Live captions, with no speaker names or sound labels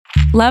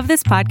Love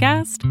this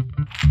podcast?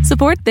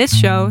 Support this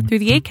show through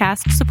the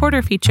Acast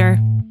supporter feature.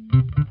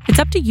 It's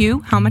up to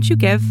you how much you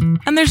give,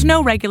 and there's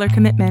no regular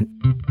commitment.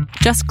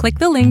 Just click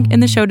the link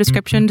in the show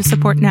description to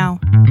support now.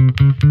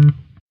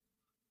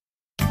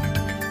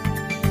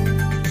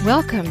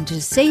 Welcome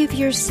to Save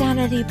Your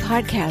Sanity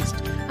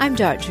podcast. I'm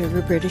Dr.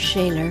 Roberta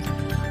Shaler.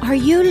 Are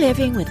you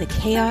living with the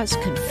chaos,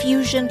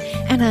 confusion,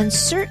 and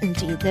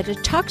uncertainty that a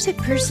toxic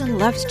person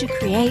loves to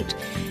create?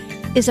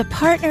 Is a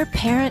partner,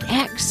 parent,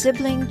 ex,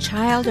 sibling,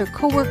 child, or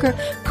coworker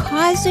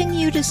causing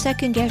you to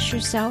second-guess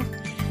yourself?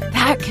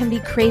 That can be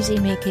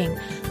crazy-making.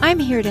 I'm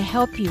here to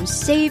help you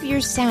save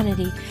your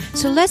sanity.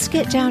 So let's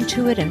get down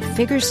to it and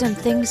figure some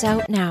things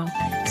out now.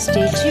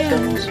 Stay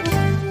tuned.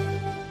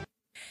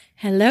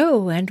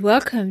 Hello, and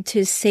welcome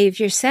to Save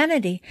Your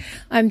Sanity.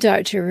 I'm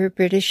Dr.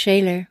 Roberta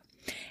Shaler.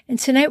 And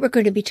tonight we're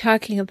going to be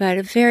talking about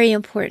a very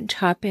important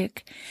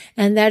topic,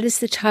 and that is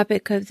the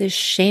topic of the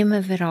shame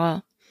of it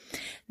all.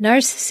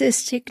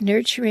 Narcissistic,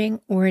 nurturing,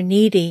 or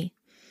needy.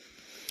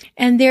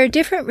 And there are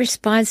different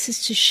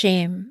responses to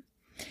shame.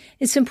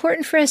 It's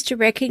important for us to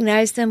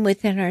recognize them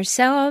within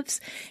ourselves,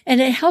 and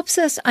it helps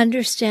us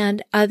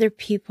understand other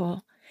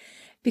people.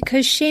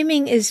 Because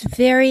shaming is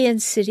very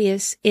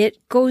insidious. It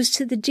goes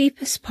to the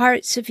deepest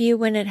parts of you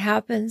when it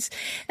happens,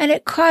 and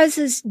it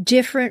causes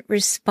different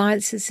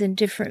responses in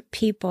different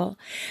people.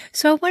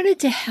 So I wanted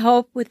to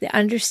help with the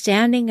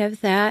understanding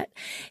of that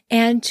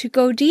and to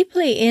go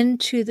deeply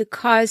into the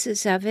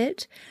causes of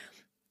it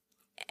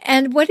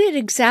and what it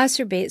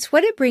exacerbates,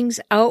 what it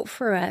brings out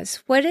for us,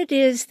 what it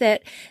is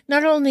that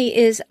not only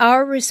is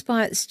our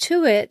response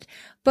to it,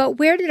 but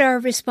where did our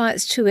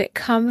response to it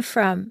come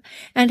from?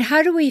 And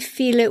how do we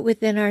feel it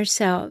within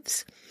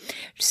ourselves?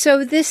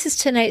 So this is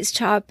tonight's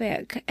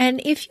topic.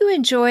 And if you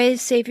enjoy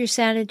Save Your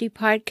Sanity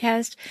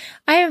podcast,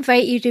 I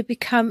invite you to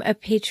become a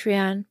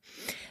Patreon.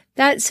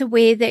 That's a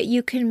way that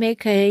you can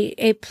make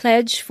a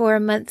pledge for a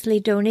monthly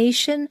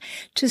donation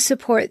to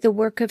support the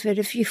work of it.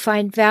 If you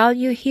find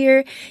value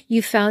here,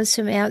 you found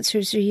some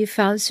answers, or you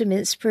found some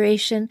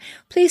inspiration,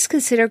 please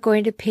consider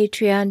going to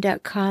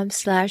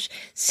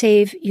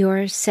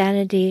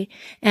patreon.com/saveyoursanity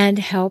and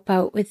help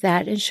out with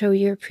that and show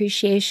your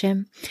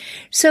appreciation.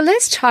 So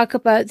let's talk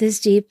about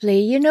this deeply.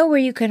 You know where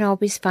you can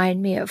always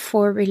find me at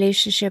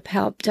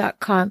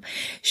forrelationshiphelp.com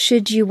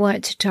should you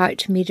want to talk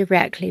to me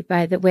directly,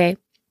 by the way.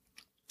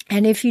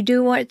 And if you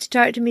do want to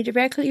talk to me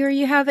directly or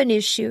you have an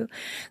issue,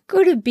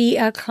 go to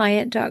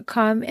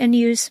beaclient.com and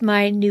use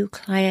my new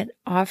client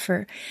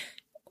offer.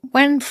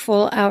 1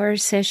 full hour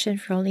session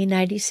for only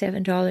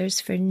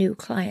 $97 for new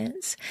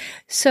clients.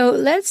 So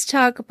let's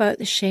talk about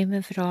the shame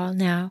of it all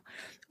now.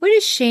 What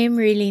does shame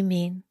really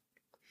mean?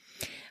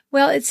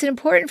 Well, it's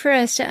important for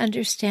us to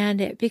understand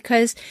it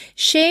because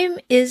shame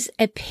is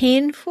a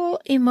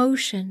painful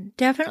emotion,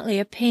 definitely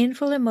a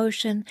painful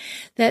emotion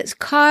that's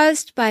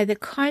caused by the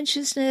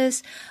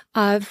consciousness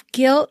of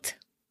guilt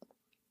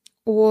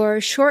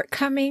or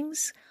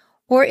shortcomings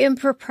or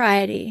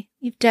impropriety.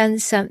 You've done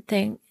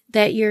something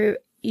that you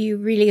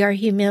really are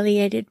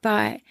humiliated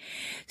by.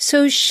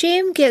 So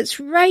shame gets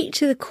right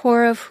to the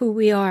core of who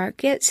we are,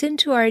 gets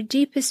into our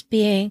deepest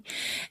being,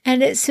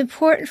 and it's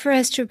important for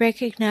us to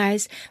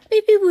recognize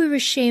maybe we were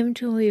shamed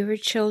when we were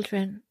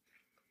children.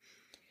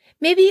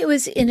 Maybe it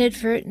was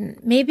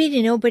inadvertent.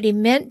 Maybe nobody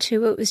meant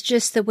to. It was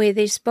just the way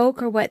they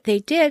spoke or what they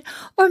did,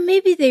 or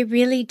maybe they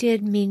really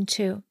did mean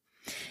to.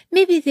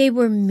 Maybe they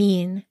were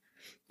mean.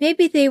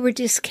 Maybe they were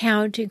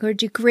discounting or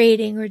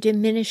degrading or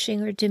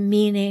diminishing or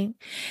demeaning,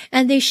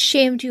 and they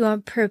shamed you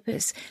on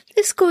purpose.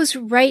 This goes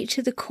right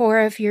to the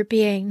core of your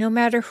being, no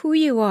matter who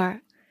you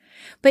are.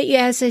 But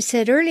as I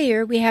said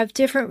earlier, we have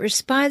different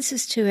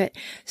responses to it,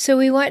 so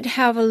we want to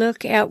have a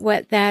look at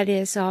what that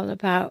is all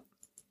about.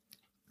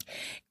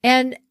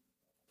 And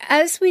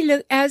as we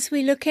look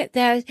at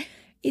that,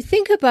 you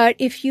think about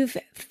if you've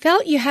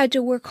felt you had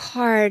to work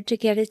hard to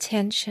get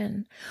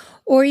attention,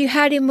 or you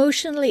had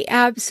emotionally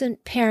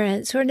absent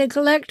parents or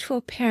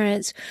neglectful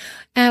parents,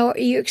 or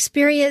you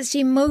experienced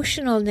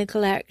emotional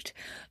neglect.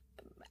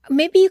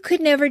 Maybe you could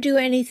never do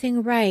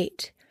anything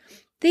right.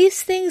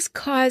 These things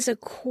cause a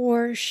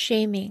core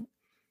shaming.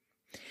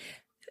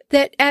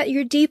 That at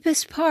your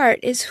deepest part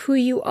is who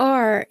you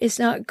are is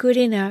not good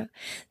enough.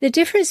 The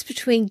difference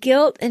between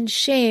guilt and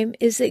shame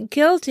is that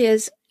guilt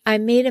is, I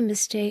made a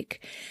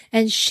mistake,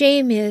 and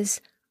shame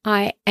is,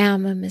 I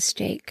am a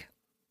mistake.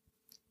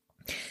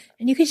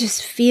 And you can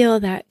just feel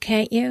that,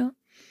 can't you?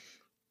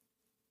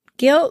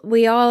 Guilt,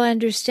 we all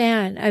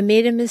understand. I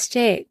made a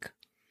mistake.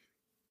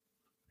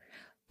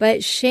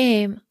 But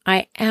shame,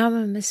 I am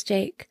a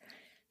mistake.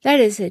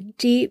 That is a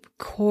deep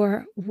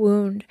core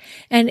wound,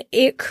 and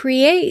it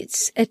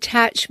creates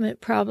attachment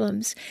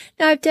problems.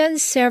 Now, I've done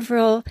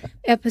several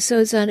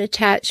episodes on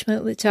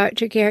attachment with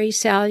Dr. Gary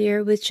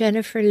Salyer, with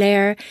Jennifer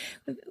Lair,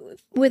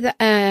 with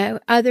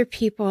other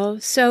people.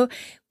 So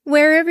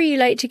Wherever you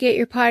like to get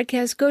your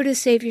podcast, go to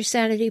Save Your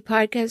Sanity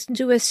Podcast and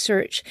do a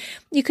search.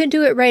 You can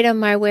do it right on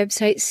my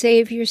website,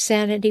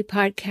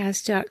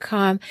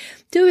 SaveYourSanityPodcast.com.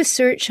 Do a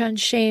search on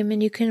shame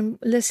and you can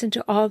listen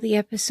to all the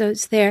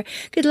episodes there.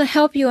 It'll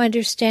help you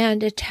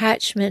understand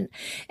attachment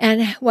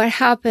and what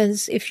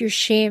happens if you're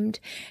shamed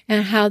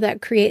and how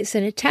that creates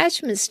an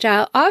attachment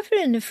style, often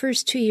in the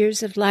first 2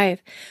 years of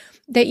life,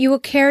 that you will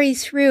carry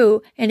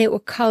through, and it will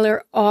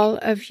color all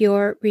of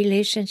your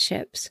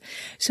relationships.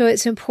 So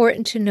it's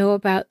important to know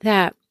about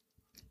that.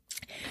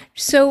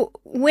 So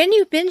when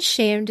you've been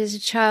shamed as a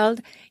child,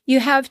 you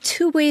have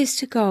 2 ways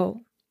to go.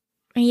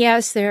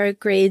 Yes, there are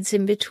grades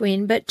in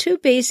between, but 2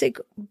 basic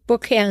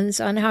bookends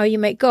on how you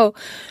might go.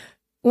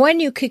 One,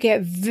 you could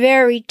get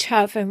very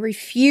tough and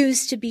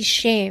refuse to be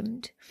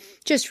shamed.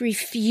 Just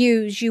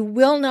refuse. You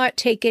will not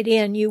take it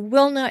in. You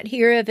will not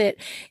hear of it.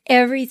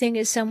 Everything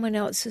is someone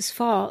else's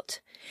fault.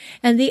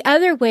 And the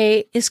other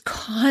way is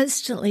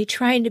constantly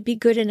trying to be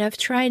good enough,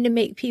 trying to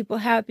make people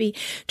happy,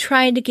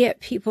 trying to get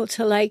people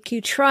to like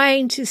you,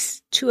 trying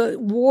to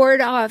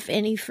ward off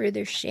any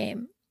further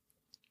shame.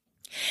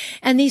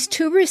 And these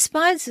 2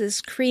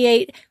 responses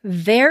create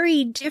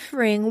very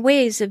differing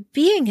ways of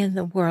being in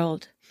the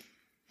world.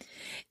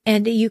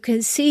 And you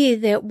can see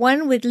that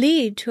one would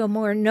lead to a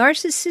more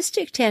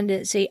narcissistic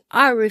tendency.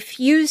 I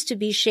refuse to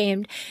be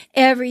shamed.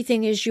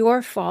 Everything is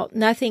your fault.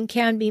 Nothing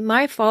can be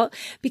my fault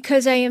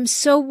because I am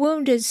so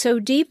wounded so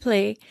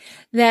deeply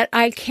that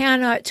I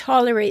cannot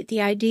tolerate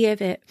the idea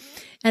of it.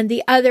 And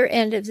the other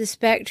end of the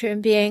spectrum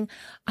being,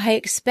 I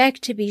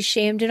expect to be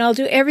shamed and I'll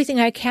do everything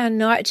I can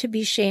not to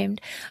be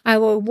shamed. I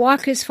will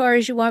walk as far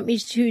as you want me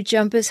to,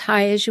 jump as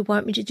high as you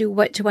want me to do.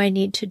 What do I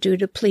need to do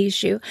to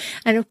please you?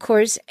 And of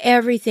course,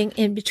 everything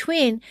in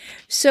between.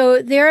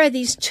 So there are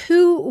these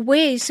 2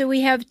 ways. So we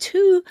have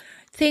 2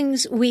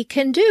 things we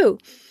can do.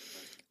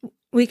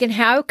 We can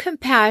have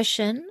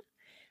compassion,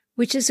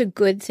 which is a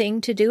good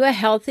thing to do, a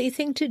healthy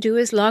thing to do,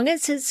 as long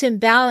as it's in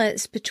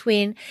balance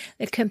between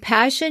the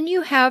compassion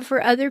you have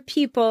for other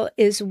people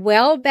is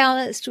well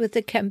balanced with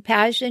the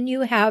compassion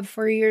you have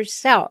for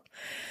yourself.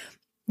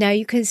 Now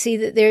you can see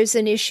that there's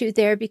an issue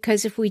there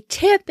because if we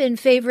tip in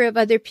favor of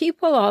other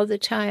people all the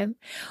time,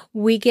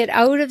 we get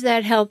out of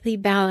that healthy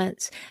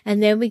balance.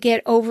 And then we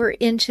get over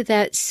into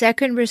that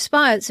second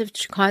response of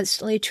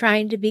constantly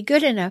trying to be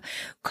good enough,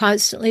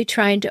 constantly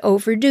trying to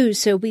overdo.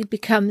 So we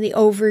become the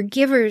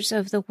overgivers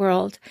of the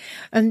world.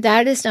 And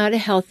that is not a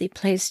healthy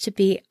place to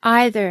be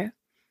either.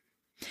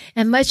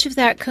 And much of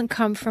that can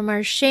come from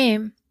our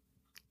shame.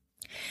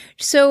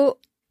 So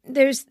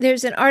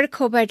there's an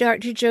article by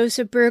Dr.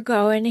 Joseph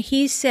Burgo, and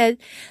he said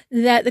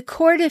that the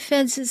core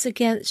defenses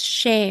against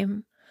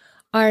shame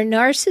are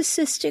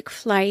narcissistic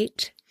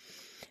flight,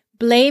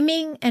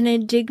 blaming and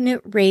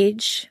indignant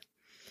rage,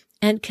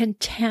 and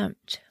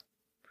contempt.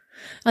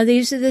 Now,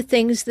 these are the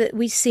things that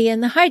we see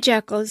in the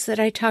hijackals that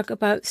I talk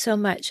about so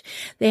much.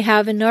 They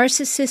have a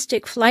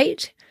narcissistic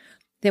flight.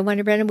 They want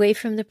to run away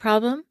from the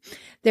problem.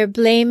 They're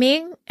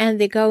blaming and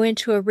they go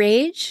into a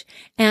rage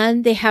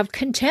and they have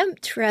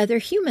contempt for other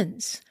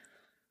humans.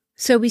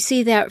 So we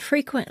see that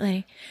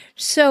frequently.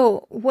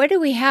 So what do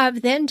we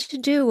have then to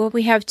do? Well,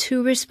 we have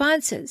 2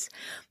 responses.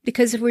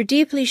 Because if we're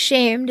deeply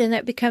shamed and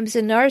that becomes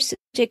a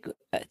narcissistic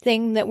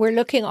thing that we're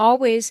looking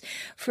always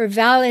for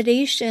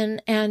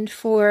validation and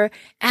for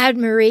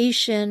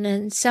admiration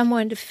and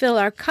someone to fill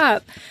our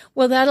cup,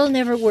 well, that'll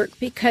never work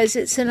because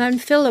it's an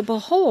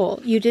unfillable hole.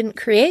 You didn't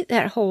create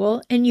that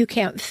hole and you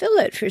can't fill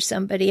it for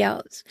somebody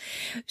else.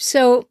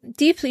 So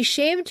deeply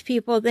shamed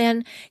people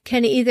then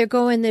can either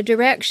go in the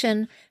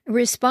direction,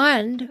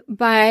 respond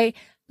by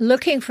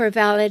looking for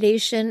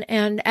validation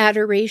and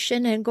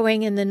adoration and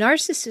going in the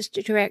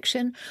narcissistic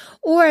direction,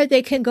 or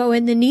they can go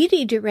in the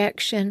needy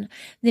direction,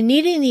 the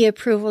needing the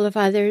approval of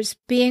others,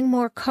 being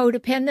more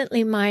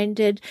codependently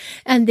minded,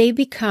 and they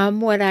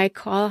become what I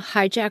call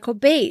hijackal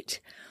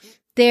bait.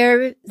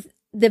 They're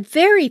the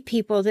very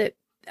people that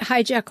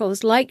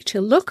hijackals like to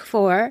look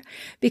for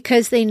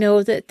because they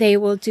know that they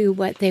will do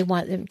what they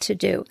want them to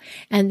do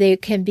and they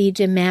can be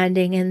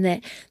demanding and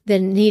the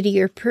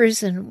needier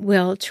person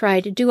will try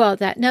to do all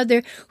that. Now,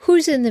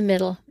 who's in the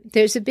middle?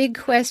 There's a big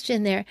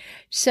question there.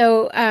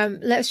 So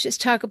let's just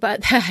talk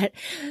about that.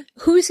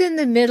 Who's in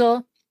the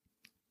middle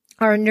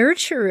are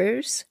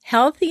nurturers,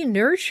 healthy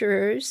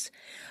nurturers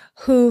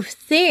who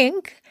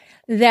think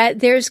that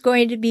there's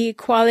going to be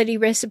equality,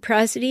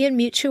 reciprocity, and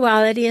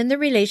mutuality in the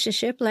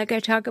relationship, like I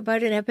talk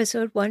about in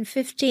episode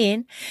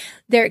 115.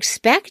 They're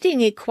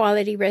expecting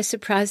equality,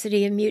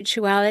 reciprocity, and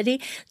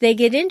mutuality. They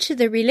get into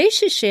the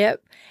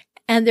relationship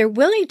and they're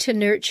willing to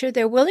nurture.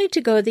 They're willing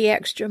to go the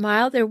extra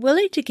mile. They're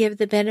willing to give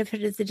the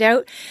benefit of the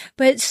doubt.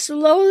 But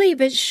slowly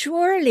but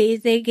surely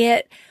they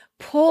get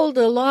pulled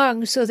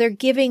along. So they're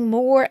giving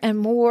more and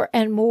more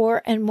and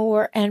more and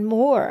more and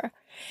more.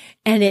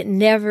 And it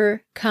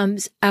never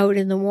comes out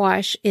in the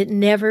wash. It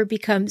never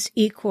becomes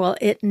equal.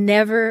 It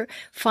never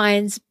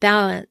finds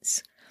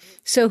balance.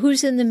 So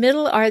who's in the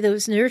middle are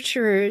those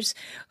nurturers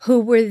who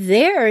were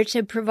there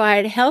to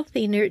provide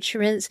healthy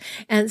nurturance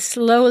and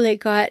slowly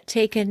got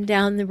taken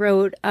down the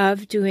road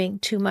of doing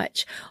too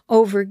much,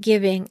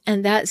 over-giving.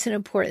 And that's an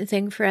important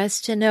thing for us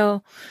to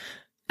know.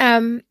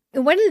 One of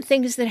the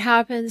things that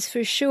happens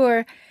for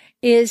sure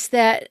is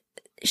that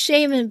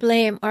shame and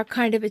blame are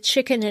kind of a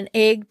chicken and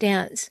egg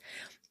dance.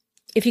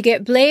 If you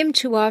get blamed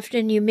too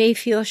often, you may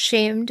feel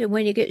shamed. And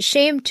when you get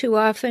shamed too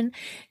often,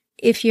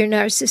 if you're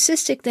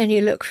narcissistic, then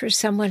you look for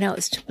someone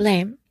else to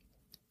blame.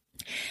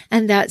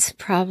 And that's a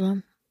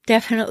problem,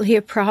 definitely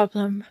a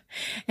problem.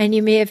 And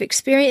you may have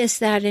experienced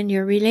that in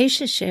your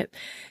relationship.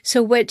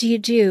 So what do you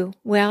do?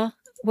 Well,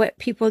 what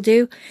people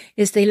do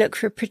is they look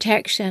for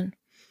protection.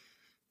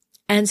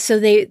 And so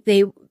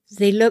they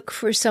look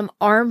for some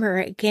armor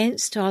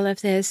against all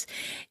of this.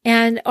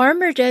 And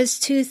armor does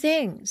two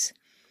things.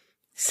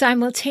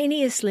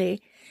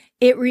 Simultaneously,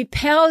 it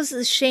repels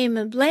the shame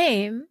and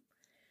blame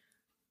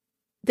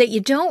that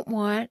you don't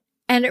want,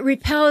 and it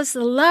repels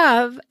the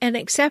love and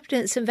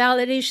acceptance and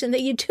validation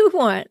that you do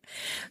want.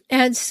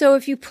 And so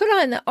if you put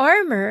on the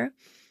armor,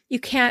 you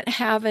can't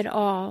have it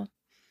all.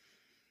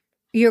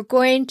 You're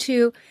going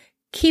to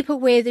keep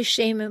away the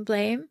shame and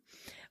blame,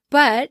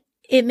 but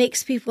it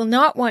makes people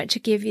not want to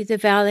give you the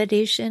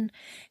validation.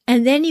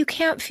 And then you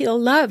can't feel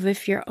love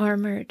if you're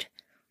armored,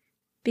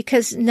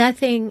 because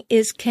nothing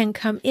can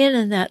come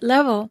in that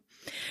level.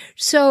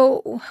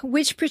 So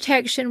which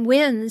protection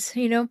wins?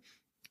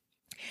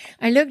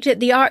 I looked at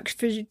the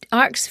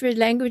Oxford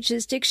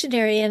Languages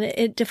Dictionary, and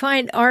it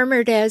defined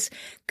armored as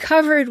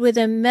covered with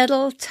a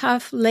metal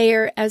tough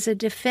layer as a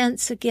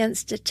defense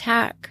against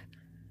attack.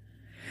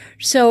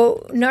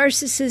 So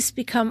narcissists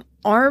become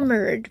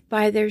armored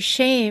by their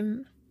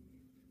shame,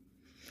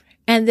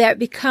 and that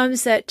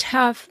becomes that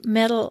tough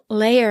metal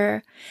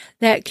layer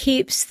that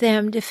keeps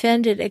them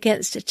defended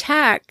against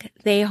attack,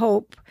 they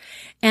hope,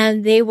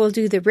 and they will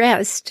do the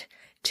rest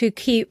to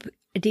keep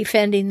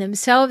defending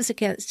themselves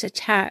against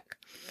attack.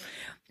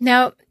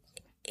 Now,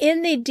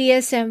 in the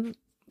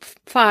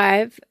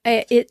DSM-5,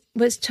 it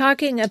was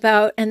talking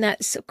about, and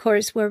that's, of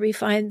course, where we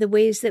find the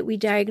ways that we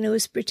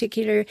diagnose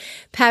particular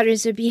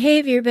patterns of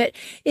behavior, but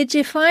it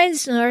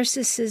defines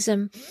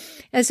narcissism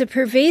as a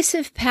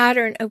pervasive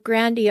pattern of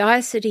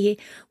grandiosity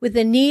with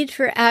a need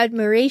for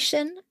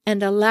admiration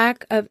and a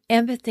lack of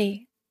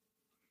empathy.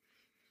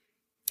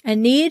 A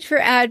need for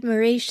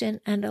admiration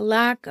and a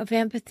lack of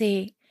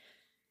empathy.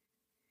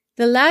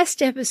 The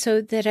last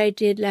episode that I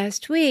did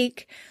last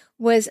week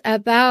was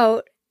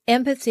about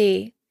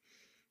empathy.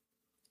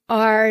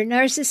 Are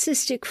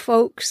narcissistic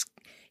folks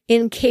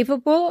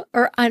incapable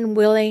or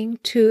unwilling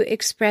to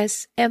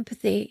express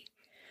empathy?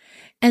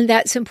 And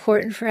that's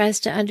important for us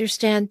to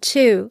understand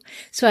too.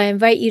 So I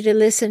invite you to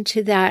listen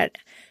to that.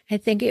 I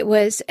think it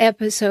was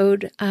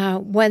episode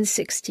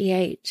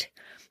 168.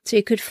 So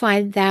you could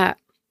find that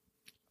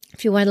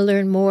if you want to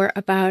learn more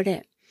about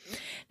it.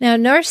 Now,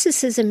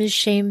 narcissism is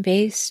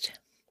shame-based,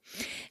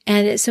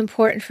 and it's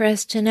important for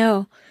us to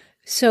know.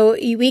 So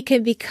we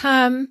can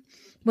become,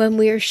 when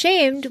we are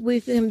shamed,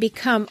 we can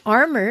become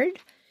armored,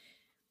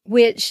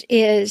 which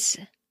is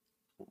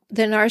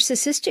the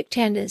narcissistic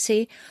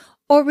tendency,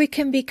 or we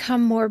can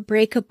become more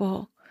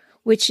breakable,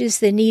 which is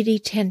the needy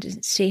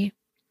tendency.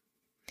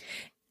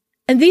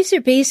 And these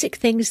are basic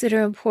things that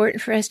are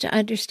important for us to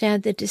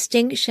understand the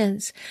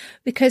distinctions,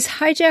 because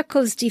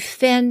hijackals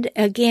defend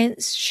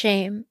against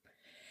shame.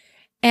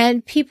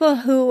 And people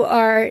who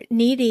are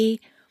needy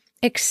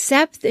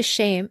accept the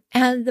shame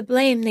and the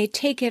blame. They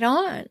take it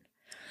on,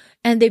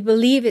 and they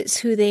believe it's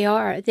who they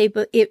are. They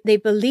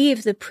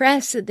believe the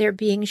press that they're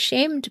being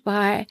shamed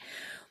by,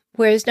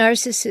 whereas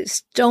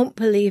narcissists don't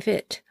believe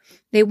it.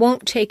 They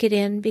won't take it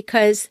in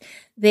because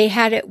they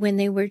had it when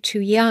they were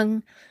too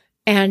young,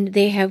 and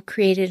they have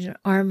created an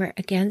armor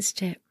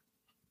against it.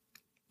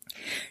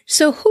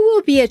 So who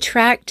will be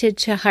attracted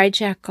to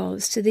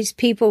hijackals, to these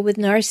people with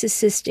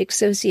narcissistic,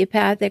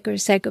 sociopathic, or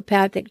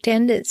psychopathic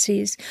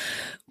tendencies?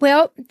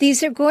 Well,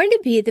 these are going to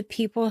be the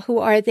people who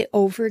are the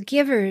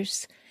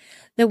overgivers,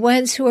 the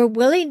ones who are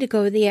willing to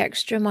go the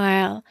extra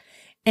mile,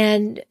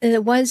 and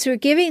the ones who are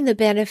giving the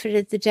benefit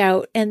of the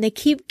doubt, and they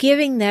keep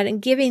giving that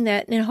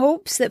in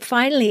hopes that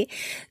finally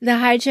the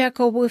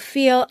hijackal will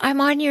feel,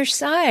 I'm on your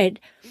side,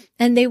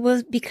 and they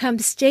will become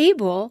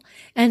stable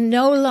and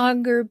no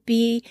longer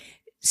be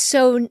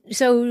so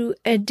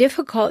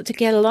difficult to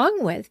get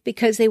along with,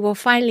 because they will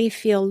finally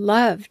feel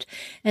loved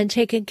and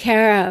taken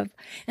care of,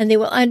 and they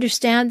will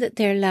understand that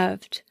they're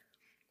loved.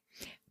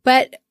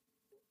 But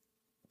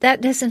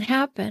that doesn't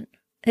happen.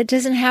 It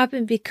doesn't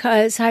happen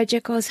because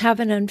hijackals have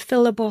an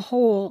unfillable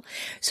hole.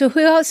 So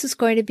who else is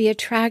going to be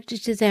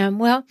attracted to them?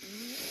 Well,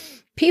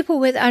 people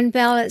with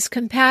unbalanced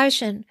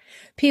compassion,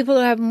 people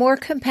who have more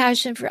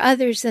compassion for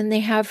others than they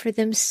have for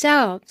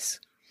themselves.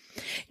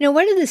 You know,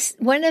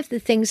 one of the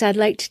things I'd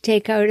like to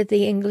take out of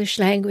the English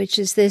language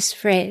is this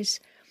phrase,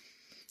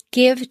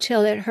 give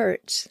till it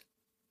hurts.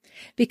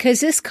 Because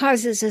this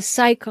causes a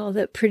cycle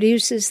that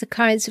produces the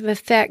kinds of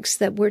effects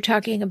that we're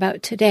talking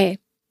about today.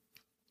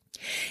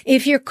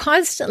 If you're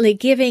constantly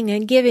giving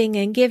and giving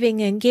and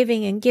giving and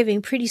giving and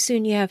giving, pretty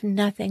soon you have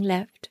nothing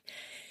left.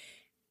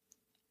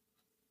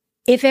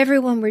 If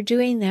everyone were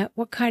doing that,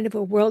 what kind of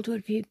a world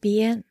would we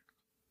be in?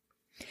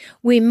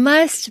 We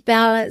must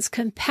balance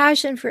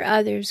compassion for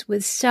others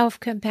with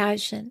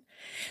self-compassion.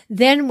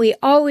 Then we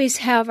always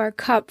have our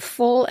cup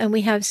full and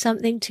we have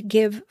something to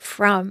give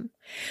from.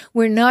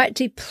 We're not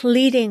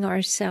depleting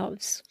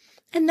ourselves.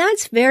 And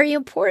that's very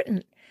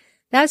important.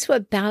 That's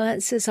what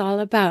balance is all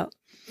about.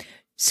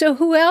 So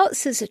who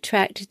else is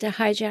attracted to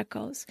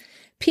hijackals?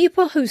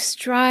 People who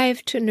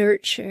strive to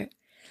nurture.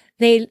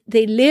 They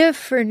live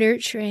for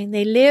nurturing.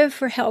 They live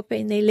for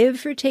helping. They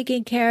live for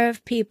taking care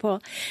of people.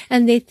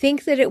 And they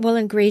think that it will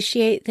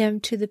ingratiate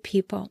them to the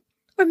people.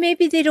 Or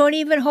maybe they don't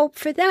even hope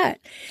for that.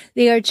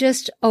 They are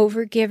just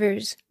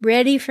overgivers,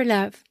 ready for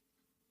love.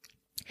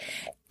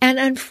 And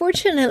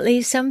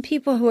unfortunately, some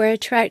people who are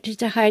attracted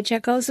to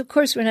hijackals, of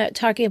course, we're not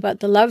talking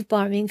about the love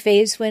bombing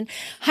phase when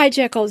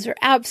hijackals are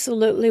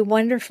absolutely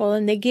wonderful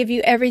and they give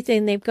you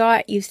everything they've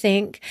got, you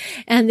think,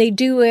 and they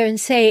do and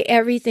say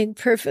everything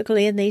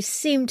perfectly and they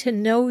seem to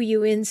know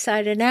you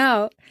inside and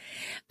out.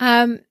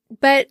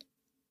 But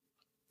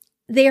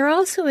they are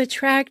also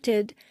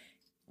attracted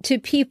to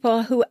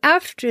people who,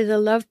 after the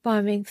love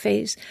bombing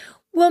phase,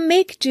 will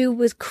make do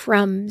with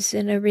crumbs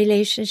in a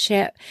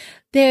relationship.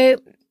 They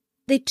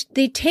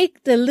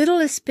take the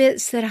littlest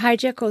bits that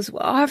hijackals will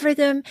offer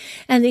them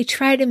and they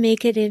try to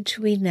make it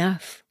into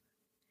enough.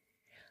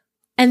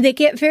 And they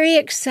get very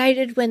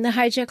excited when the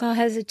hijackal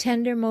has a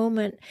tender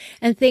moment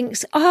and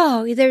thinks,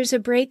 oh, there's a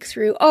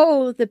breakthrough.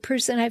 Oh, the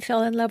person I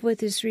fell in love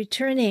with is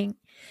returning.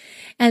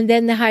 And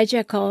then the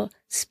hijackal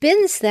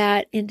spins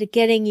that into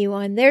getting you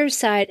on their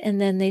side and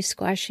then they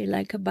squash you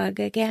like a bug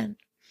again.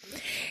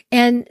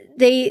 And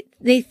they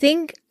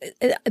think,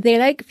 they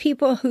like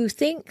people who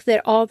think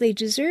that all they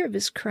deserve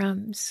is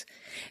crumbs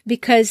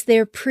because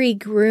they're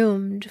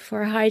pre-groomed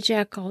for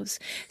hijackals.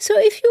 So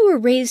if you were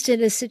raised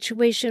in a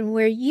situation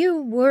where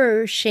you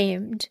were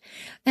shamed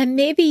and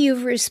maybe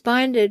you've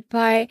responded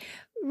by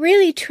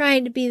really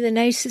trying to be the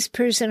nicest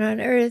person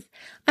on earth,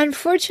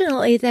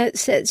 unfortunately that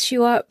sets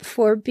you up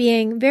for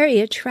being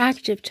very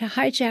attractive to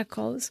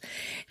hijackals.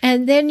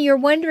 And then you're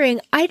wondering,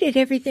 I did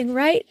everything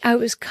right. I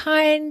was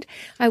kind.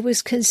 I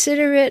was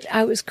considerate.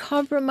 I was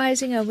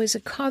compromising. I was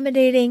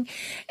accommodating.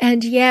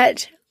 And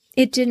yet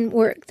it didn't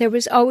work. There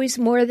was always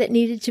more that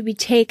needed to be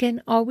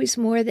taken, always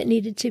more that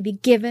needed to be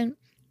given.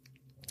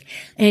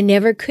 And I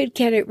never could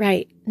get it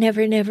right.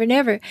 Never, never,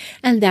 never.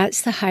 And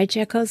that's the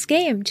hijackal's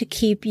game, to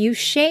keep you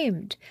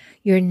shamed.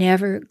 You're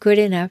never good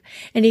enough.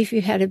 And if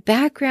you had a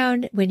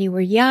background when you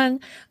were young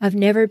of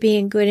never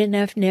being good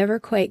enough, never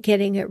quite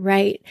getting it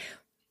right,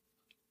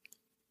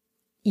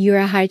 you're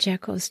a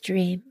hijackal's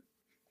dream.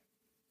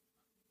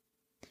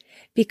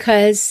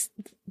 Because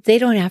they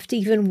don't have to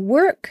even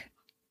work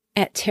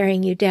at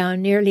tearing you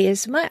down nearly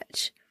as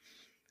much.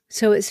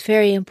 So it's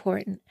very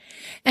important.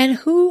 And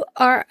who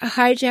our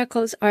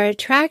hijackals are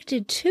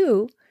attracted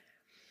to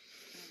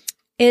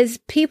is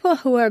people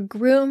who are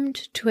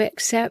groomed to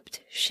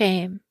accept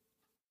shame.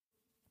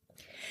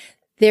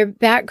 Their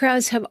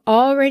backgrounds have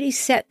already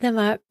set them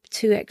up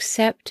to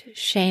accept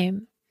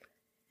shame.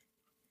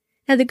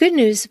 Now, the good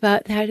news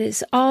about that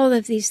is all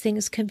of these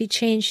things can be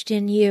changed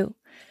in you.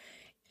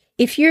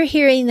 If you're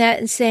hearing that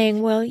and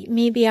saying, well,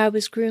 maybe I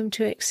was groomed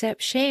to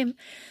accept shame,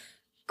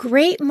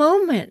 great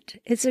moment.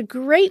 It's a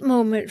great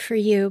moment for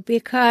you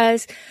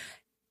because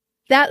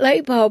that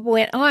light bulb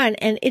went on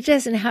and it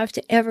doesn't have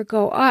to ever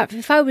go off.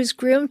 If I was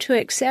groomed to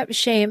accept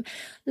shame,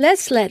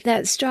 let's let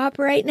that stop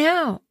right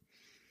now.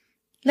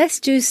 Let's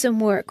do some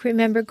work.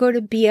 Remember, go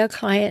to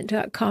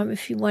beaclient.com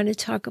if you want to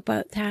talk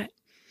about that.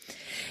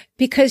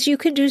 Because you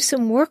can do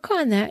some work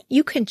on that.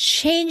 You can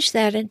change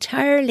that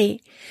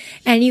entirely.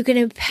 And you can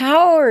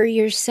empower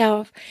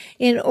yourself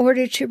in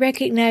order to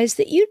recognize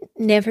that you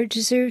never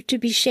deserve to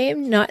be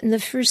shamed, not in the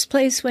first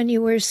place when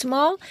you were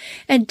small,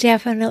 and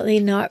definitely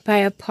not by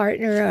a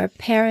partner or a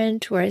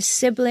parent or a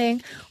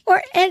sibling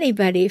or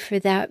anybody for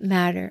that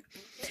matter.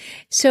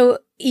 So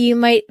you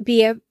might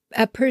be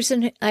a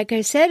person, like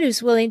I said,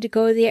 who's willing to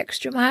go the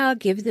extra mile,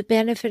 give the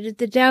benefit of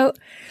the doubt.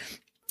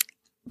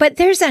 But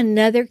there's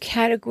another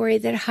category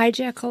that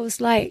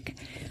hijackals like.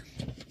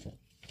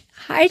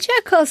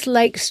 Hijackals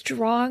like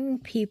strong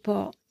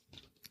people.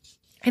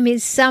 I mean,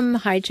 some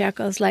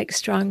hijackals like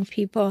strong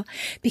people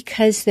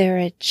because they're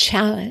a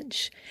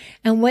challenge.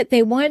 And what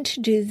they want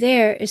to do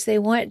there is they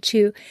want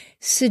to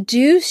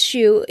seduce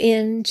you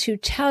into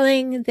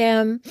telling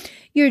them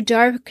your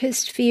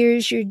darkest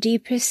fears, your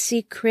deepest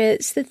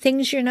secrets, the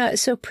things you're not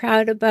so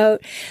proud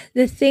about,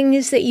 the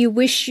things that you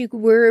wish you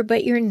were,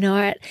 but you're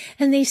not.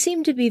 And they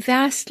seem to be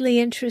vastly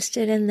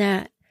interested in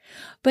that.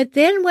 But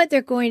then what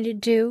they're going to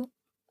do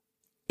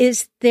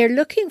is they're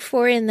looking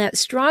for in that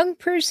strong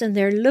person,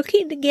 they're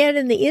looking to get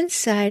in the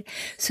inside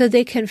so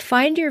they can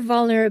find your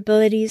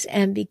vulnerabilities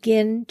and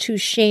begin to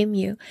shame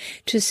you,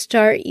 to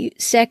start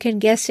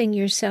second-guessing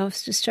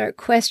yourselves, to start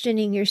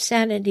questioning your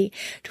sanity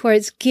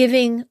towards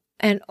giving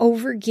and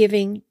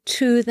overgiving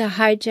to the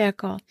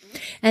hijackal.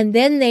 And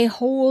then they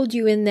hold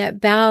you in that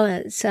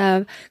balance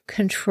of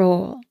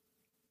control.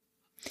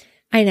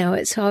 I know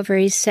it's all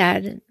very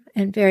sad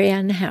and very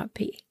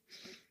unhappy.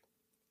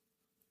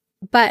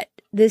 But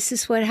this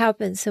is what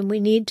happens, and we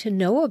need to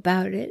know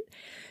about it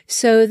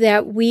so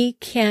that we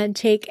can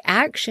take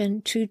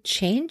action to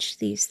change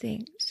these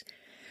things.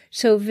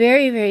 So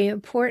very, very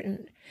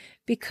important,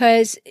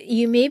 because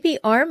you may be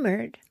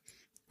armored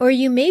or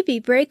you may be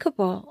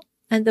breakable,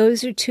 and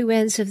those are two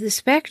ends of the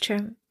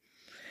spectrum.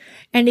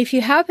 And if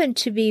you happen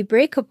to be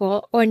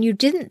breakable, or you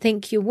didn't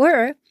think you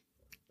were,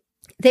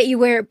 that you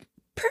were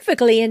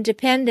perfectly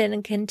independent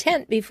and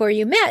content before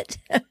you met,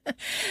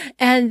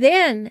 and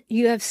then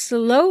you have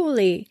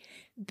slowly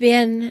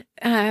been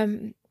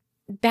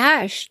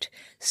bashed,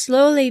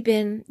 slowly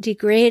been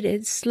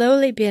degraded,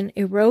 slowly been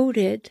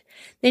eroded,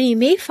 then you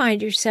may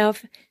find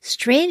yourself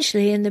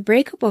strangely in the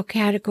breakable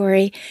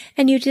category,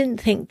 and you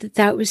didn't think that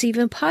that was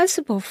even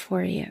possible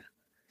for you.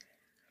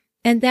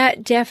 And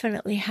that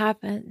definitely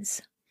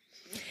happens.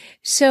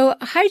 So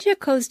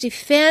hijackals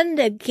defend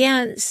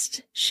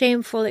against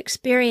shameful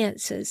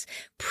experiences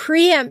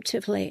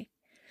preemptively.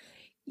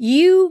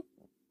 You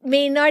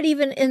may not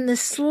even in the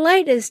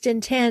slightest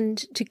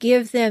intend to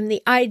give them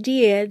the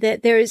idea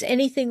that there is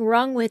anything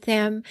wrong with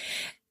them.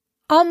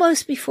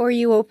 Almost before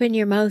you open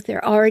your mouth,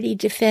 they're already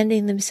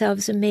defending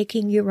themselves and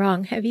making you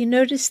wrong. Have you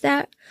noticed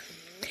that?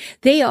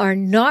 They are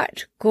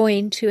not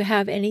going to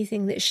have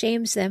anything that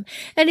shames them.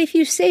 And if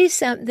you say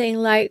something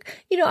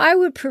like, I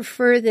would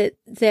prefer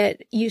that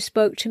you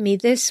spoke to me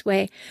this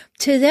way,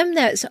 to them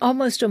that's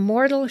almost a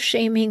mortal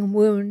shaming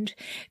wound,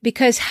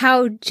 because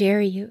how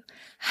dare you?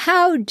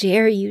 How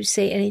dare you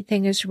say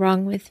anything is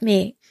wrong with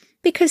me?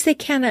 Because they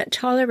cannot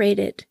tolerate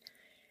it.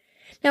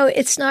 Now,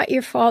 it's not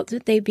your fault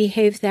that they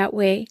behave that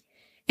way.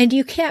 And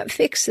you can't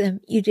fix them.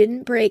 You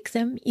didn't break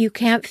them. You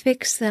can't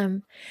fix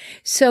them.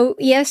 So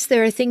yes,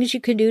 there are things you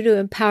can do to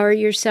empower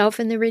yourself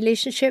in the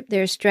relationship.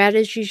 There are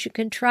strategies you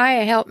can try.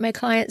 I help my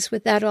clients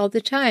with that all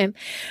the time.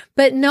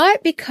 But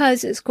not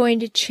because it's going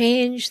to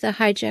change the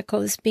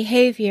hijackal's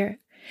behavior.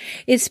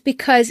 It's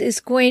because it's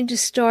going to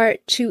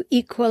start to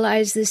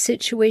equalize the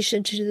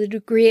situation to the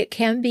degree it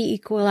can be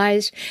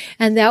equalized,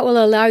 and that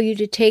will allow you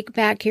to take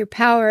back your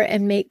power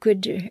and make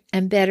good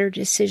and better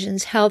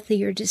decisions,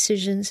 healthier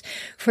decisions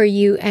for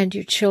you and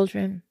your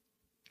children.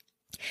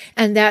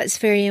 And that's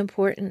very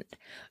important,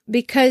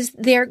 because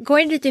they're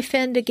going to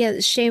defend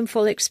against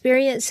shameful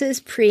experiences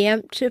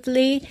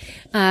preemptively,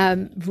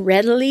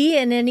 readily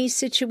in any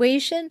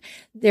situation.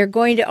 They're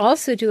going to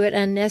also do it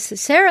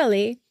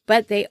unnecessarily,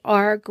 but they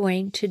are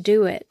going to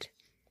do it.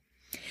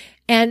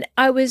 And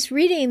I was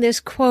reading this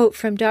quote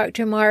from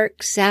Dr. Mark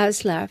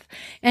Zaslav,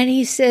 and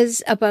he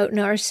says about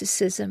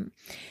narcissism.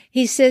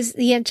 He says,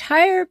 the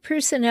entire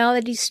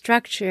personality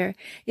structure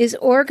is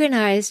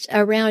organized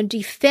around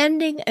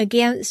defending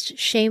against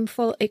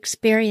shameful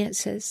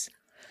experiences.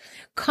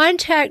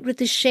 Contact with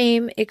the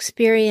shame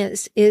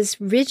experience is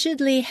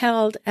rigidly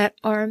held at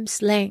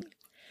arm's length.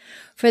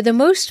 For the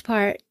most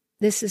part,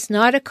 this is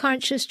not a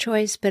conscious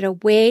choice, but a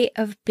way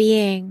of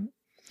being.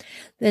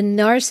 The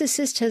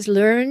narcissist has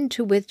learned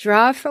to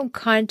withdraw from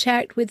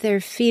contact with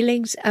their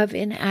feelings of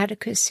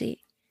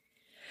inadequacy.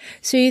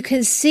 So you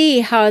can see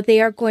how they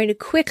are going to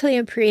quickly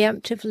and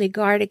preemptively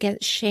guard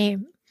against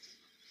shame.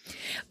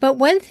 But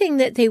one thing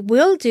that they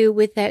will do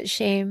with that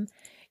shame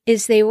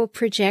is they will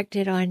project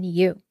it on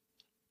you.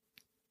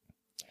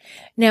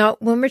 Now,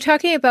 when we're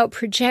talking about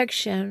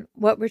projection,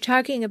 what we're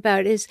talking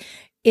about is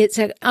it's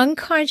an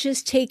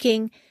unconscious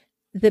taking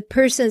the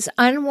person's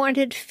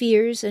unwanted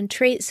fears and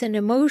traits and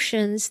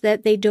emotions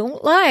that they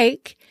don't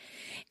like,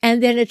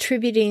 and then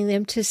attributing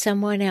them to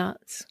someone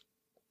else.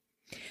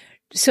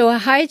 So a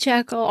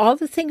hijackal, all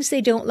the things they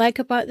don't like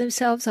about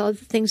themselves, all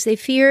the things they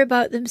fear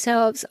about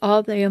themselves,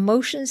 all the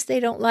emotions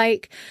they don't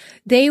like,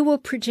 they will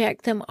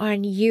project them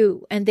on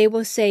you, and they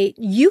will say,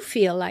 you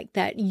feel like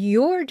that,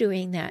 you're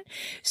doing that.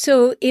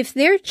 So if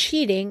they're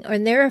cheating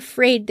and they're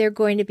afraid they're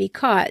going to be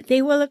caught,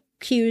 they will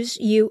accuse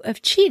you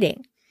of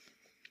cheating.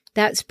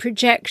 That's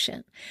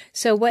projection.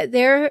 So what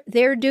they're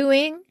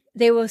doing,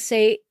 they will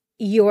say,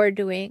 you're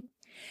doing.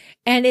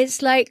 And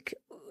it's like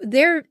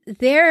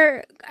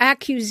their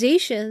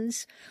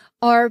accusations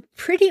are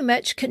pretty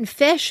much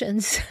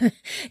confessions,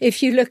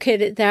 if you look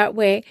at it that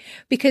way,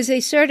 because they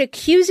start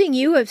accusing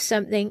you of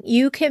something.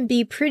 You can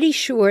be pretty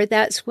sure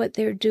that's what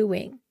they're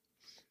doing.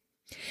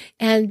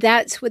 And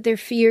that's what their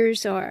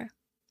fears are.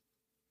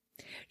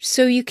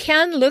 So you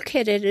can look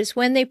at it as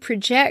when they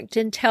project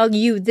and tell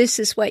you this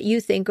is what you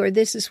think, or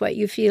this is what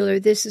you feel, or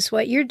this is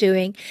what you're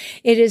doing.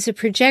 It is a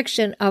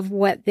projection of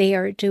what they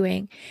are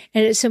doing.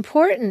 And it's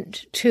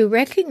important to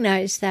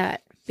recognize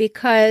that,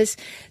 because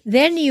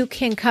then you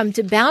can come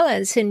to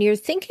balance and you're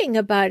thinking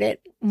about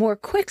it more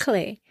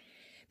quickly,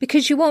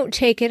 because you won't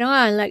take it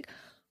on like,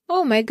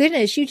 oh my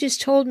goodness, you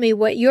just told me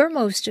what you're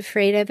most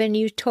afraid of, and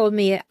you told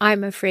me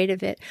I'm afraid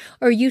of it.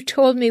 Or you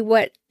told me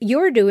what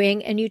you're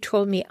doing, and you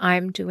told me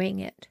I'm doing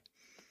it.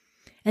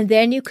 And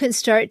then you can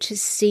start to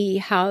see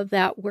how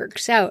that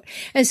works out.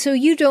 And so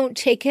you don't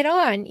take it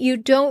on. You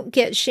don't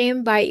get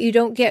shamed by it. You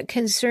don't get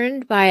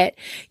concerned by it.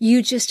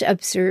 You just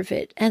observe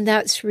it. And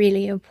that's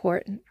really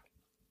important.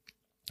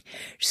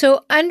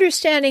 So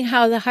understanding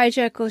how the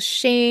hijackal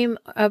shame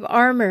of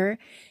armor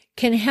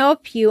can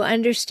help you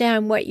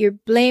understand what you're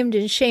blamed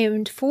and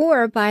shamed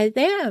for by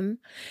them.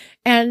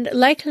 And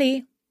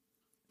likely,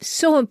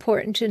 so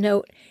important to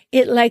note,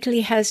 it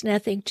likely has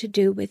nothing to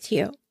do with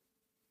you.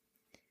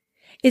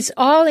 It's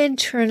all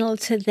internal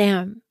to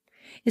them.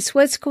 It's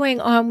what's going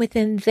on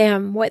within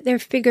them, what they're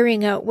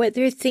figuring out, what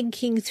they're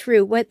thinking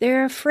through, what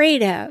they're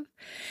afraid of.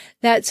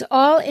 That's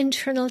all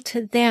internal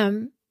to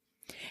them.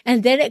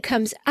 And then it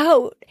comes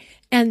out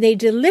and they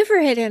deliver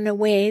it in a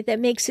way that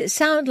makes it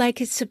sound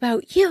like it's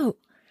about you.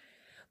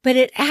 But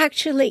it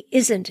actually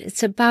isn't.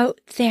 It's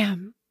about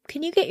them.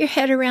 Can you get your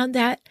head around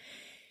that?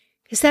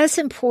 Because that's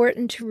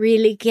important to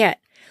really get.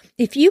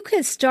 If you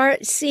can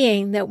start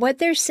seeing that what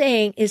they're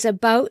saying is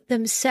about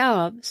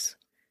themselves,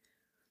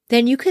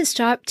 then you can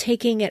stop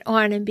taking it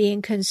on and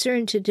being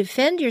concerned to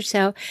defend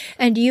yourself,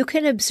 and you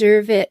can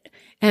observe it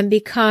and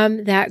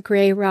become that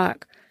gray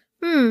rock.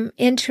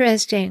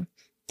 Interesting.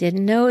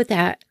 Didn't know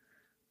that.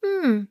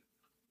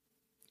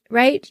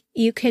 Right?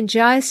 You can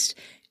just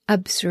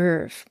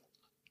observe.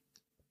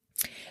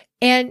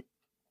 And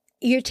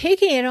you're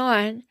taking it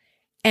on.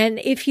 And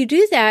if you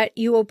do that,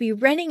 you will be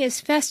running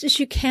as fast as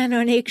you can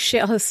on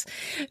eggshells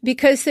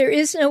because there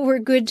is nowhere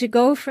good to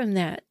go from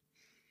that.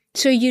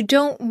 So you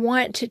don't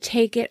want to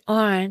take it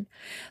on.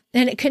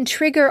 And it can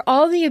trigger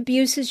all the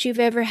abuses you've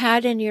ever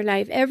had in your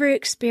life, ever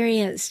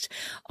experienced,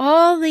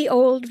 all the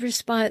old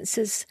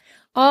responses,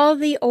 all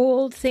the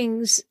old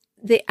things,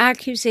 the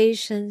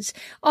accusations,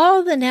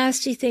 all the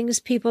nasty things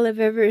people have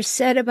ever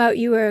said about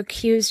you or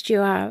accused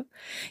you of.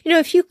 You know,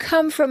 if you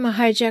come from a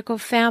hijackal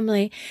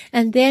family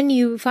and then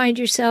you find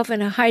yourself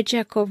in a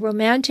hijackal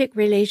romantic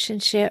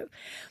relationship,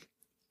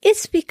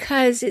 it's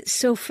because it's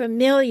so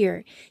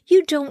familiar.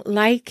 You don't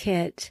like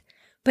it,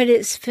 but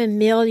it's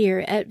familiar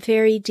at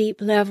very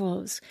deep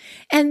levels.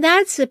 And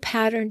that's a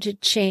pattern to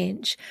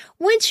change.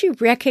 Once you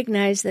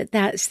recognize that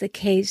that's the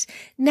case,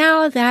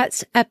 now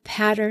that's a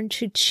pattern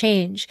to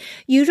change.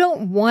 You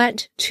don't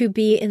want to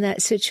be in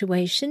that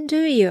situation,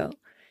 do you?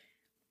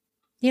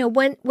 You know,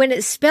 when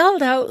it's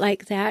spelled out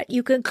like that,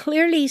 you can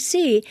clearly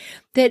see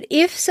that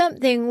if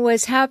something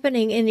was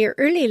happening in your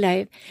early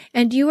life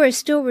and you are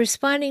still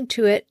responding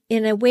to it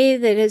in a way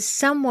that is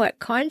somewhat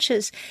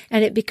conscious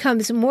and it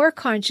becomes more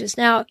conscious,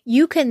 now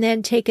you can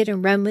then take it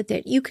and run with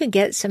it. You can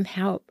get some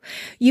help.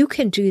 You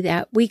can do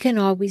that. We can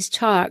always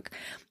talk.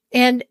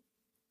 And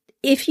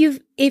if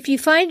you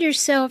find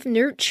yourself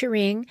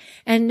nurturing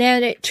and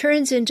then it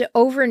turns into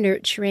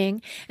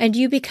over-nurturing and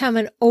you become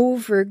an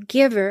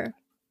over-giver,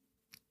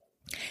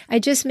 I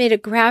just made a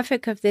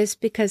graphic of this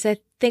because I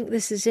think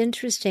this is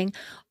interesting.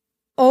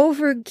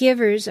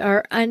 Overgivers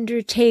are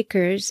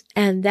undertakers,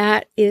 and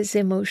that is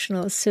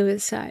emotional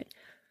suicide.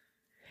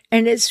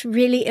 And it's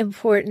really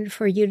important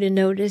for you to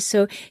notice.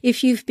 So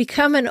if you've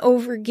become an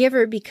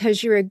overgiver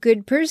because you're a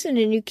good person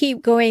and you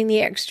keep going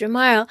the extra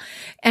mile,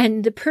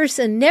 and the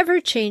person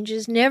never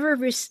changes, never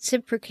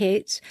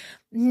reciprocates,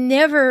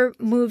 never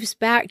moves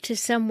back to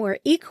somewhere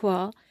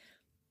equal,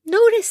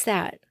 notice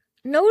that.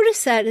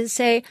 Notice that and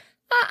say,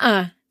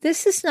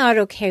 this is not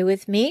okay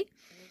with me.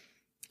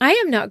 I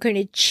am not going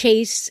to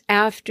chase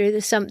after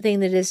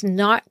something that is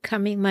not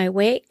coming my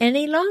way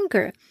any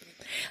longer.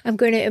 I'm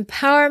going to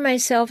empower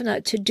myself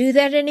not to do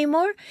that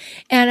anymore.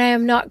 And I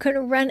am not going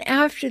to run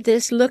after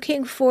this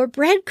looking for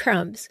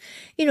breadcrumbs.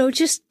 You know,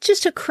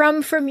 just a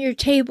crumb from your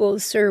table,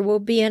 sir, will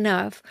be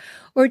enough.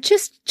 Or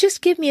just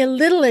give me a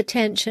little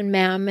attention,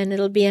 ma'am, and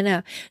it'll be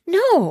enough.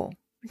 No,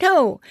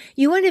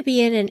 you want to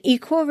be in an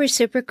equal,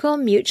 reciprocal,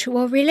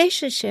 mutual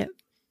relationship.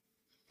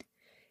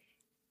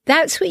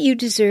 That's what you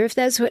deserve.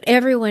 That's what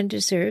everyone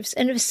deserves.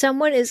 And if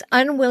someone is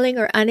unwilling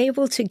or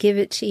unable to give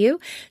it to you,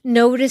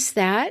 notice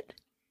that.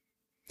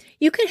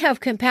 You can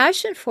have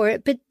compassion for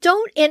it, but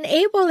don't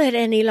enable it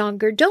any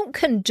longer. Don't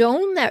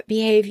condone that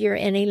behavior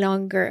any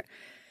longer.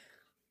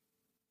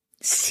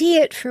 See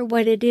it for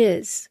what it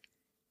is.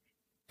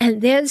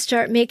 And then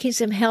start making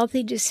some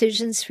healthy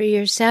decisions for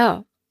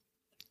yourself.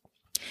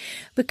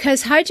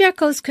 Because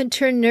hijackals can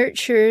turn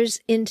nurturers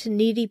into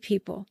needy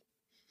people.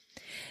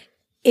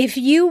 If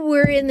you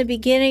were in the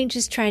beginning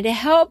just trying to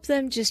help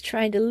them, just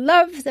trying to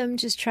love them,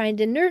 just trying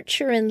to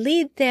nurture and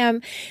lead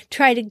them,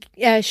 try to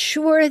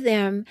assure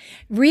them,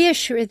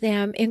 reassure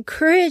them,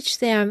 encourage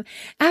them,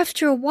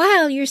 after a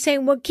while you're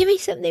saying, well, give me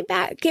something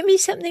back, give me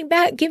something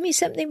back, give me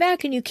something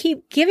back, and you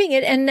keep giving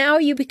it, and now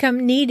you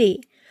become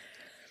needy.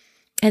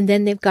 And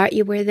then they've got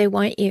you where they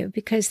want you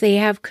because they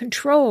have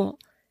control.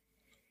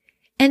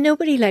 And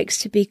nobody likes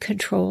to be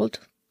controlled.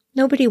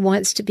 Nobody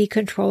wants to be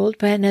controlled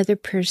by another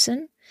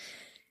person.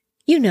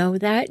 You know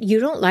that. You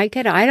don't like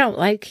it. I don't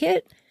like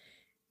it.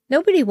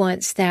 Nobody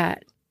wants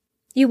that.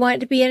 You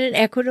want to be in an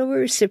equitable,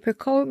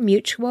 reciprocal,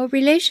 mutual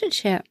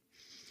relationship.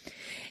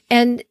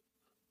 And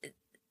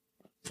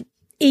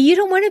You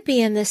don't want to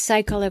be in this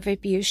cycle of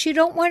abuse. You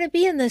don't want to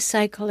be in this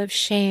cycle of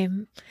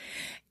shame.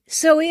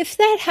 So if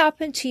that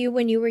happened to you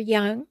when you were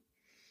young,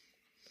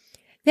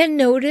 then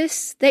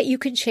notice that you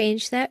can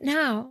change that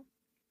now.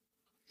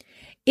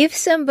 If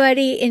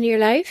somebody in your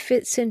life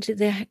fits into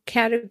the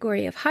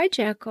category of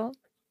hijackal,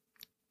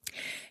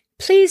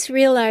 please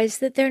realize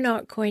that they're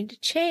not going to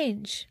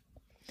change.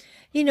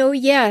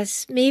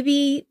 Yes,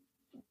 maybe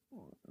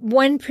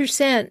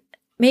 1%,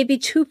 maybe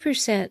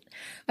 2%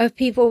 of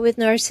people with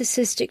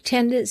narcissistic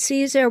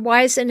tendencies are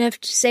wise enough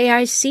to say, I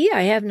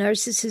have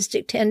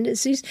narcissistic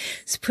tendencies.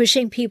 It's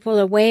pushing people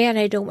away and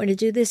I don't want to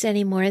do this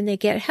anymore, and they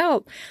get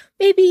help.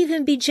 Maybe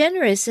even be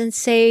generous and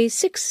say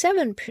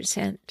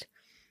 6-7%.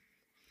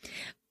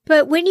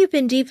 But when you've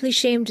been deeply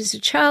shamed as a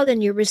child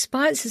and your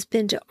response has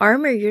been to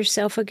armor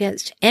yourself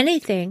against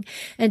anything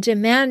and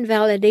demand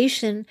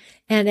validation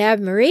and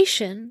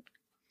admiration,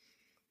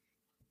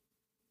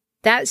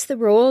 that's the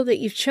role that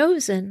you've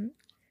chosen.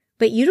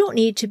 But you don't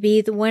need to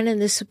be the one in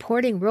the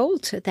supporting role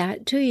to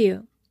that, do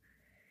you?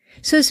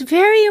 So it's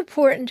very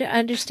important to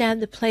understand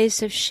the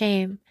place of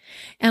shame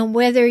and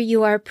whether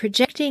you are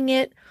projecting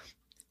it,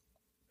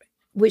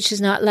 which is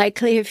not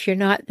likely if you're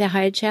not the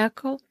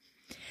hijackal.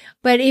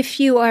 But if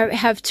you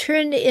have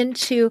turned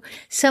into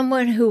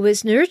someone who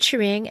was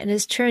nurturing and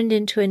has turned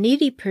into a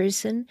needy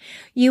person,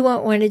 you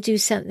won't want to do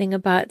something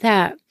about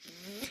that.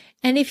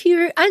 And if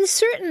you're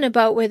uncertain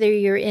about whether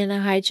you're in a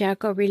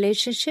hijackal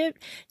relationship,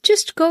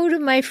 just go to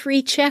my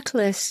free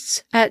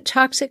checklists at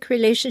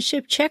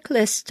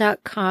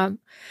toxicrelationshipchecklist.com.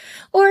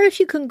 Or if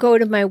you can go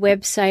to my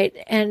website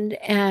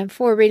and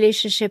for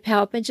relationship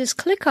help and just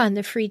click on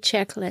the free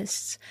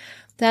checklists.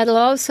 That'll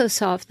also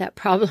solve that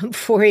problem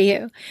for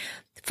you.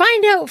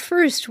 Find out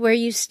first where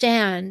you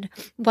stand.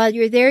 While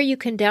you're there, you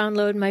can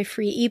download my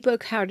free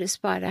ebook, How to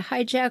Spot a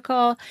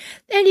Hijackal.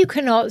 And you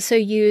can also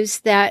use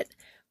that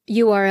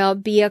URL,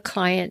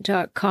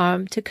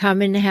 beaclient.com, to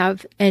come and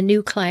have a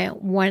new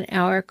client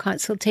 1-hour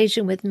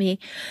consultation with me.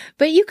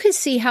 But you can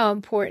see how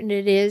important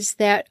it is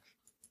that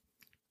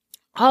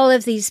all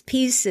of these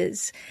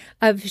pieces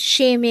of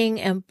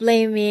shaming and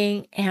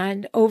blaming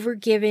and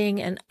overgiving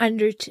and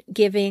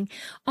undergiving,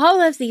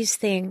 all of these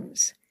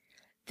things,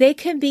 they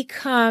can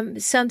become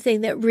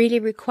something that really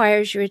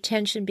requires your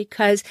attention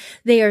because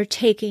they are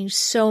taking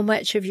so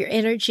much of your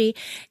energy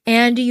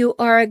and you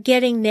are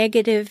getting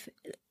negative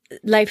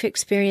life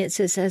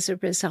experiences as a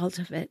result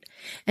of it.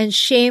 And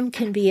shame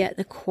can be at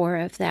the core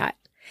of that.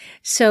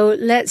 So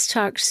let's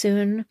talk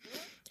soon.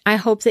 I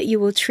hope that you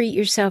will treat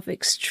yourself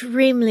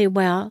extremely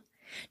well.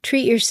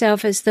 Treat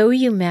yourself as though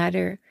you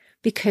matter,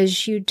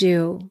 because you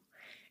do.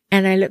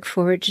 And I look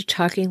forward to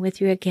talking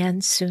with you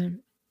again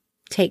soon.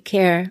 Take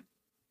care.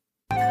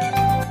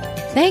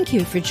 Thank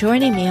you for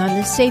joining me on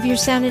the Save Your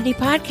Sanity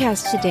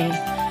podcast today.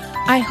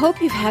 I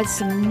hope you've had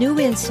some new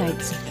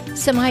insights,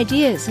 some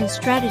ideas and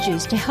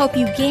strategies to help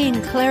you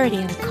gain clarity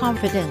and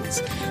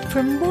confidence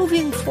for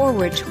moving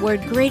forward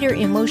toward greater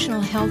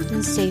emotional health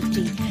and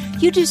safety.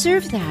 You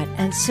deserve that,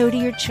 and so do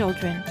your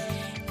children.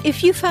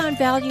 If you found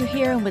value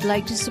here and would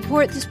like to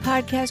support this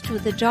podcast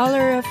with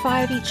 $1 or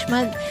 $5 each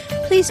month,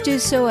 please do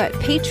so at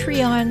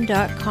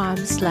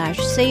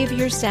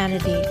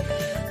patreon.com/saveyoursanity.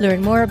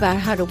 Learn more about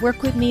how to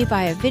work with me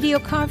via video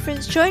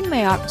conference, join my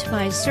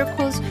optimized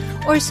circles,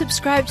 or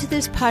subscribe to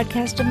this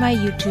podcast on my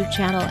YouTube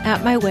channel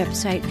at my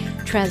website,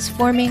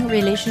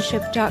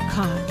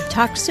 transformingrelationship.com.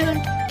 Talk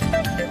soon.